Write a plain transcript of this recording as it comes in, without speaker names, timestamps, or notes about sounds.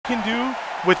can do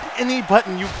with any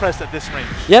button you press at this range.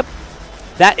 Yep.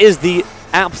 That is the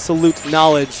absolute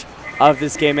knowledge of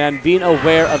this game, man. Being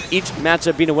aware of each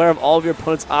matchup, being aware of all of your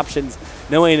opponent's options,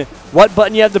 knowing what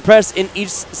button you have to press in each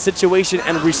situation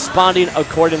and responding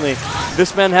accordingly.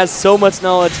 This man has so much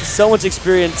knowledge, so much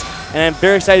experience, and I'm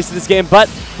very excited to see this game. But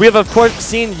we have, of course,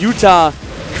 seen Utah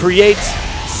create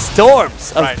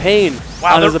storms of pain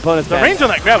on his opponent's back. The range on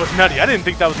that grab was nutty. I didn't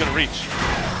think that was going to reach.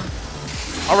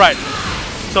 All right.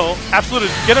 So, absolutely,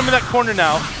 get him in that corner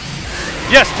now.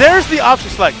 Yes, there's the option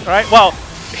select, all right? Well,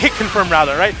 hit confirm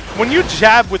rather, right? When you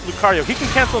jab with Lucario, he can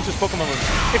cancel into his Pokemon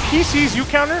moves. If he sees you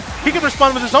counter, he can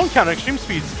respond with his own counter, extreme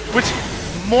speeds, which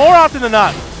more often than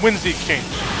not wins the exchange.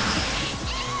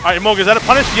 All right, Moga, is that a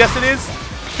punish? Yes, it is.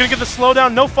 Gonna get the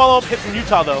slowdown. No follow-up hit from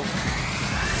Utah, though.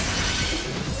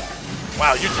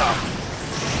 Wow, Utah.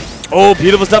 Oh,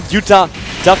 beautiful stuff. Utah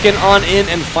ducking on in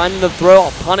and finding the throw.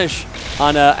 A punish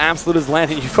on Absolute's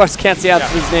landing. You, of course, can't see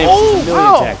Absolute's name. Oh,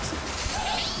 wow. Attacks.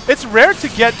 It's rare to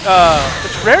get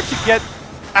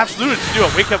Absolute to do a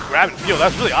wake-up grab and feel.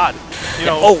 That's really odd. You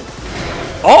know.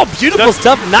 Oh, beautiful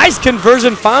stuff. Nice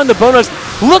conversion. Found the bonus.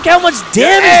 Look how much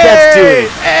damage that's doing.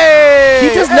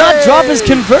 He does not drop his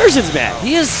conversions, man.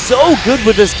 He is so good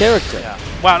with this character. Yeah.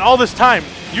 Wow, and all this time,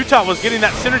 Utah was getting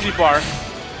that synergy bar.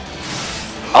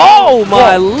 Oh,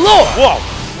 my lord.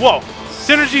 Whoa.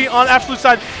 Synergy on Absolute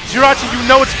side. Jirachi, you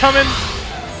know it's coming.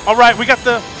 All right, we got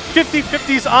the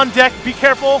 50-50s on deck. Be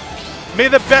careful. May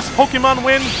the best Pokemon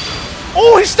win.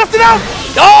 Oh, he stuffed it out.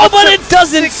 Oh, but it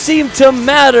doesn't seem to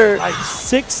matter.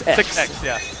 6x. 6x,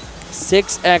 yeah.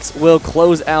 6x will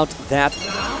close out that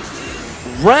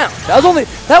round.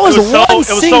 That was one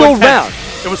single round.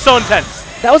 It was so intense.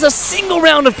 That was a single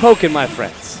round of Pokken, my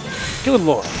friends. Good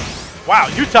lord. Wow,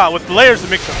 Utah with layers of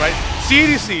mix-up, right?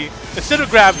 CADC, instead of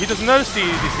grab, he does another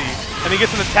CADC, and he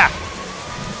gets an attack.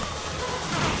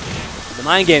 The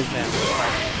mind games, man.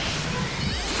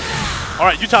 All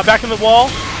right, Utah back in the wall.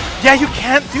 Yeah, you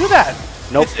can't do that.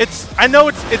 Nope. I know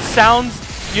it sounds,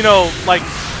 you know, like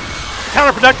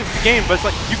counterproductive to the game, but it's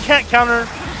like you can't counter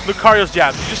Lucario's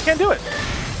jabs. You just can't do it.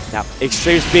 Now,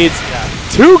 extreme speeds,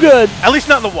 too good. At least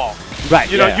not in the wall. Right.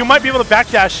 You know, you might be able to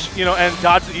backdash, you know, and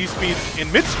dodge the E speeds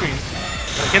in mid-screen,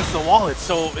 but against the wall, it's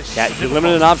so you're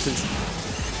limited in options.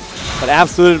 But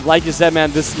Absolute, like you said,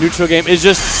 man, this neutral game is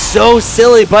just so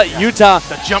silly. But Utah,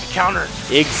 the jump counter,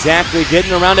 exactly,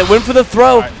 getting around it. Went for the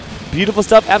throw. Beautiful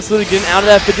stuff. Absolutely getting out of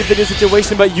that 50-50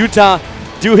 situation. But Utah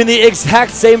doing the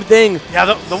exact same thing.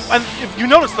 Yeah, and if you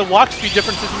notice the walk speed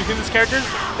differences between these characters,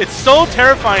 it's so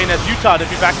terrifying as Utah to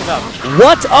be backing up.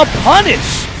 What a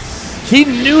punish! He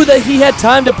knew that he had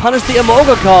time to punish the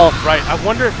Amoga call. Right. I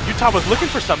wonder if Utah was looking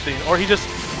for something, or he just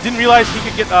didn't realize he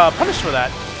could get punished for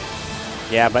that.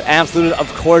 Yeah, but Absolute,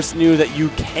 of course, knew that you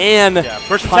can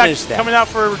first punish attack that. Coming out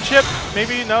for a chip.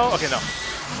 Maybe? No? Okay, no.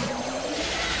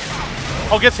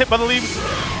 Oh, gets hit by the leaves.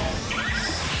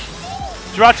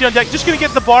 Jirachi on deck. Just going to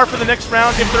get the bar for the next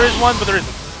round if there is one, but there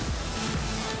isn't.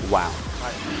 Wow.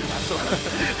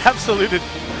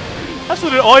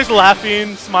 Absolute always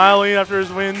laughing, smiling after his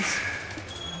wins.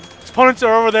 His opponents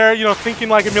are over there, you know, thinking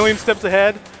like a million steps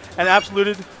ahead, and Absolute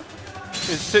is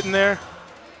sitting there.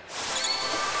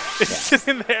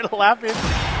 Sitting there laughing,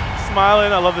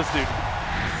 smiling. I love this dude.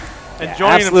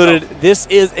 Enjoying himself. This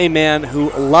is a man who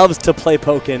loves to play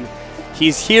Pokken.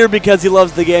 He's here because he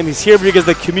loves the game. He's here because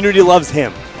the community loves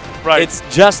him. Right. It's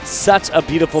just such a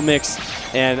beautiful mix,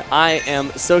 and I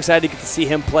am so excited to get to see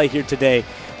him play here today.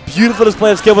 Beautiful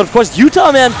display of skill, but of course,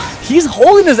 Utah, man, he's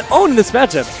holding his own in this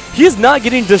matchup. He is not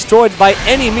getting destroyed by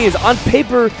any means. On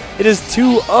paper, it is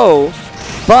 2-0,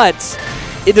 but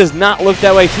it does not look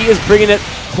that way. He is bringing it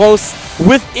close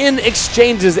within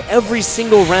exchanges every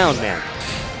single round, man.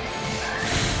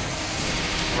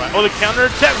 Right. Oh, the counter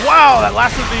attack. Wow, that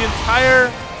lasted the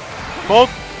entire, both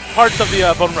parts of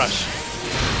the Bone Rush.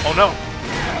 Oh, no.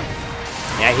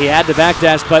 Yeah, he had to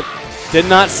backdash, but did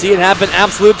not see it happen.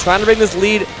 Absolute trying to bring this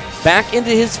lead back into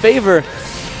his favor.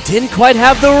 Didn't quite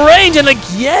have the range, and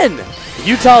again,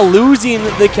 Utah losing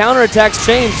the counterattack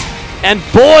exchange. And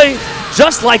boy,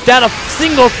 just like that, a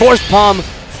single force palm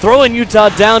throwing Utah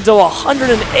down to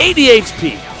 180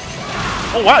 HP.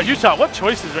 Oh, wow, Utah, what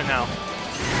choices right now?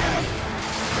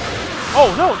 Oh,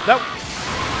 no,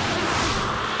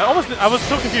 I was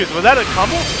so confused. Was that a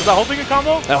combo? Was that whole thing a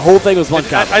combo? That whole thing was one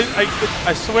combo.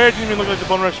 I swear it didn't even look like the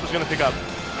Bone Rush was going to pick up.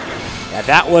 Yeah,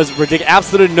 that was ridiculous.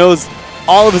 Absolute knows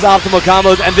all of his optimal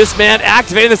combos, and this man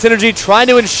activating the synergy, trying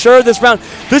to ensure this round.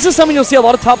 This is something you'll see a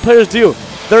lot of top players do.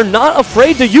 They're not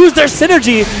afraid to use their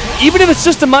synergy, even if it's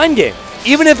just a mind game.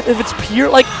 Even if it's pure,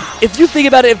 like, if you think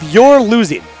about it, if you're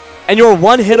losing, and you're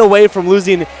one hit away from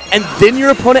losing, and then your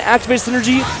opponent activates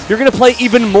synergy, you're going to play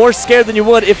even more scared than you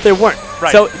would if there weren't.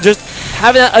 Right. So just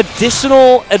having that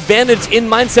additional advantage in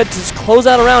mindset to just close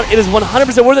out a round, it is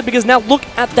 100% worth it, because now look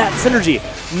at that synergy.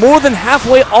 More than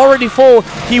halfway already full.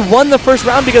 He won the first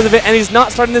round because of it, and he's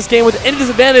not starting this game with any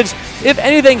disadvantage. If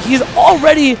anything, he's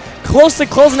already close to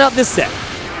closing out this set.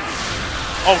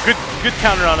 Oh, good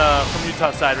counter on from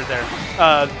Utah's side right there.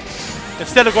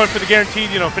 Instead of going for the guaranteed,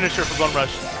 finisher for Bone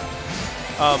Rush,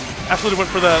 absolutely went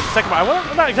for the second one.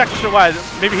 I'm not exactly sure why.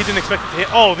 Maybe he didn't expect it to hit.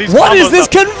 Oh, these. What is this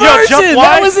conversion?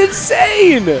 That was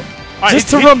insane. Right, just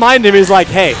to remind him, he's like,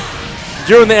 hey,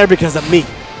 you're in the air because of me.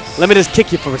 Let me just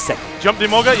kick you for a second. Jump the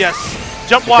Moga, yes.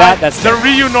 Jump wide. That's the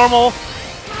Ryu normal.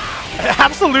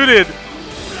 Absoluted.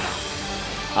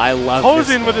 I love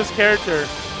posing with his character.